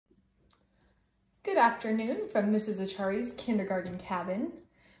Good afternoon from Mrs. Achari's kindergarten cabin.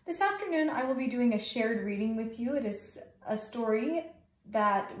 This afternoon I will be doing a shared reading with you. It is a story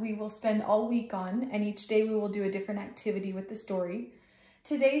that we will spend all week on, and each day we will do a different activity with the story.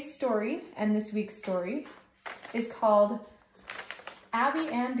 Today's story and this week's story is called Abby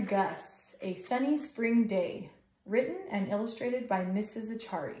and Gus, A Sunny Spring Day, written and illustrated by Mrs.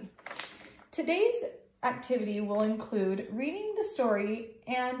 Achari. Today's activity will include reading the story,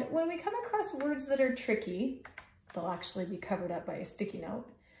 and when we come across words that are tricky, they'll actually be covered up by a sticky note,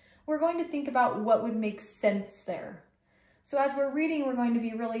 we're going to think about what would make sense there. So as we're reading, we're going to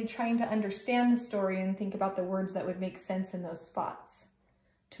be really trying to understand the story and think about the words that would make sense in those spots.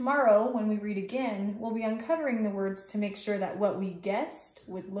 Tomorrow, when we read again, we'll be uncovering the words to make sure that what we guessed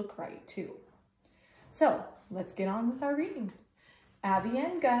would look right too. So let's get on with our reading. Abby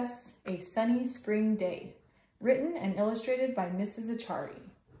and Gus, A Sunny Spring Day, written and illustrated by Mrs. Achari.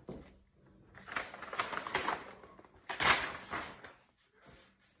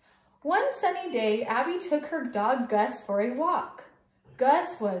 One sunny day, Abby took her dog Gus for a walk.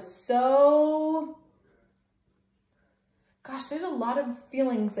 Gus was so... Gosh, there's a lot of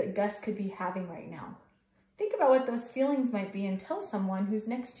feelings that Gus could be having right now. Think about what those feelings might be and tell someone who's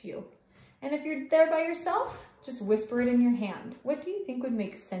next to you. And if you're there by yourself, just whisper it in your hand. What do you think would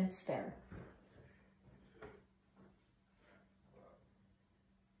make sense there?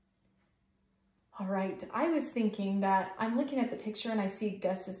 All right, I was thinking that I'm looking at the picture and I see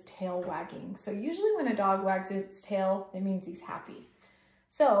Gus's tail wagging. So usually when a dog wags its tail, it means he's happy.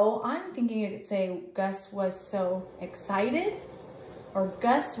 So I'm thinking it could say Gus was so excited or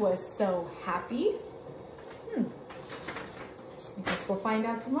Gus was so happy. I guess we'll find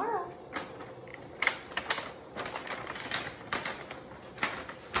out tomorrow.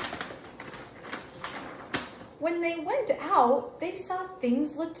 When they went out, they saw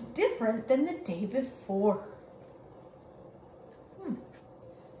things looked different than the day before.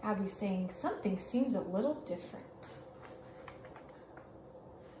 Abby's saying something seems a little different.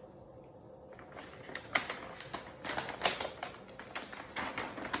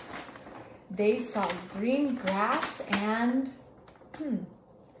 They saw green grass and,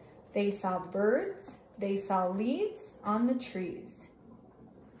 they saw birds, they saw leaves on the trees.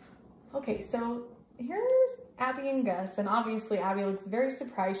 Okay, so here's Abby and Gus, and obviously Abby looks very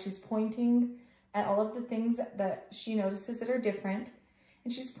surprised. She's pointing at all of the things that she notices that are different,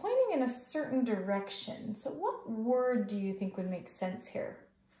 and she's pointing in a certain direction. So what word do you think would make sense here?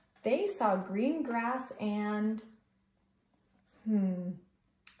 They saw green grass and,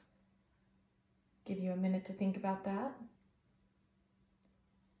 give you a minute to think about that.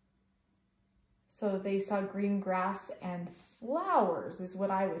 So they saw green grass and flowers is what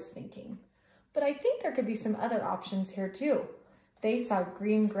I was thinking. But I think there could be some other options here too. They saw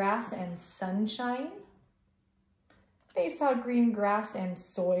green grass and sunshine. They saw green grass and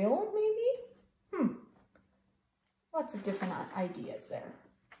soil, maybe? Lots of different ideas there.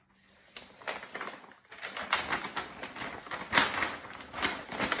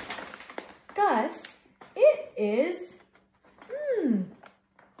 Gus, it is,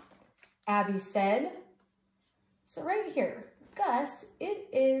 Abby said. So right here, Gus, it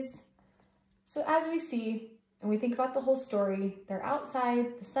is. So as we see, and we think about the whole story, they're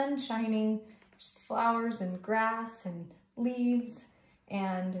outside, the sun's shining, there's flowers and grass and leaves,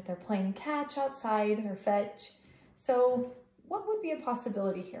 and they're playing catch outside or fetch. So what would be a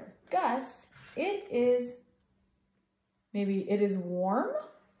possibility here? Gus, it is, maybe it is warm?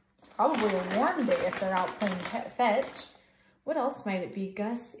 It's probably a warm day if they're out playing fetch. What else might it be?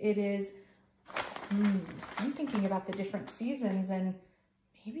 Gus, it is, I'm thinking about the different seasons, and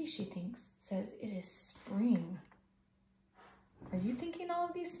maybe she says it is spring. Are you thinking all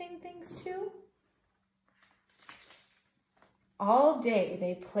of these same things too? All day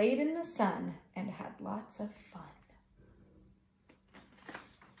they played in the sun and had lots of fun.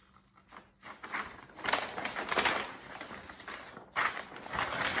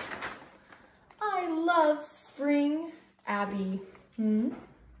 I love spring, Abby.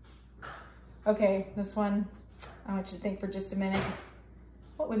 Okay, this one, I want you to think for just a minute.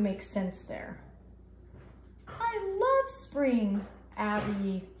 What would make sense there? I love spring,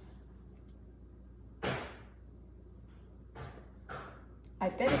 Abby. I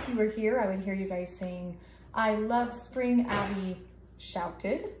bet if you were here, I would hear you guys saying, I love spring, Abby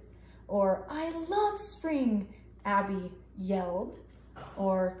shouted. Or, I love spring, Abby yelled.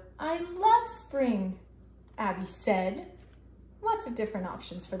 Or, I love spring, Abby said. Lots of different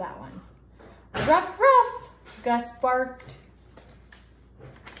options for that one. Ruff, ruff, Gus barked.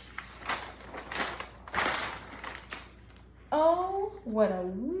 Oh, what a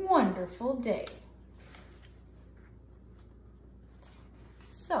wonderful day.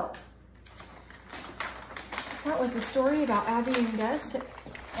 So that was a story about Abby and Gus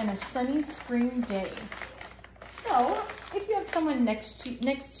and a sunny spring day. So if you have someone next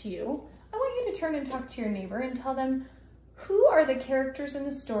to you, I want you to turn and talk to your neighbor and tell them, who are the characters in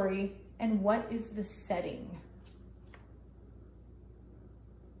the story and what is the setting?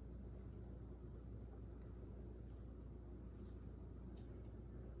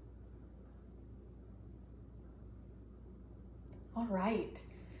 All right,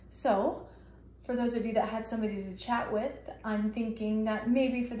 so for those of you that had somebody to chat with, I'm thinking that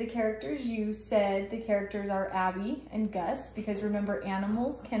maybe for the characters, you said the characters are Abby and Gus, because remember,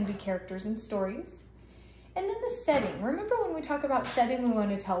 animals can be characters in stories. And then the setting. Remember, when we talk about setting, we want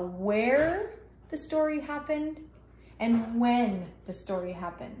to tell where the story happened and when the story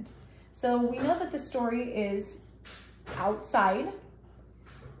happened. So we know that the story is outside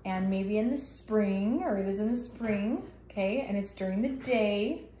and maybe in the spring, or it is in the spring, okay? And it's during the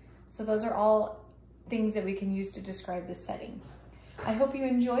day. So those are all things that we can use to describe the setting. I hope you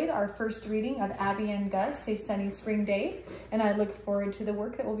enjoyed our first reading of Abby and Gus, A Sunny Spring Day, and I look forward to the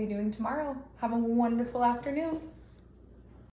work that we'll be doing tomorrow. Have a wonderful afternoon.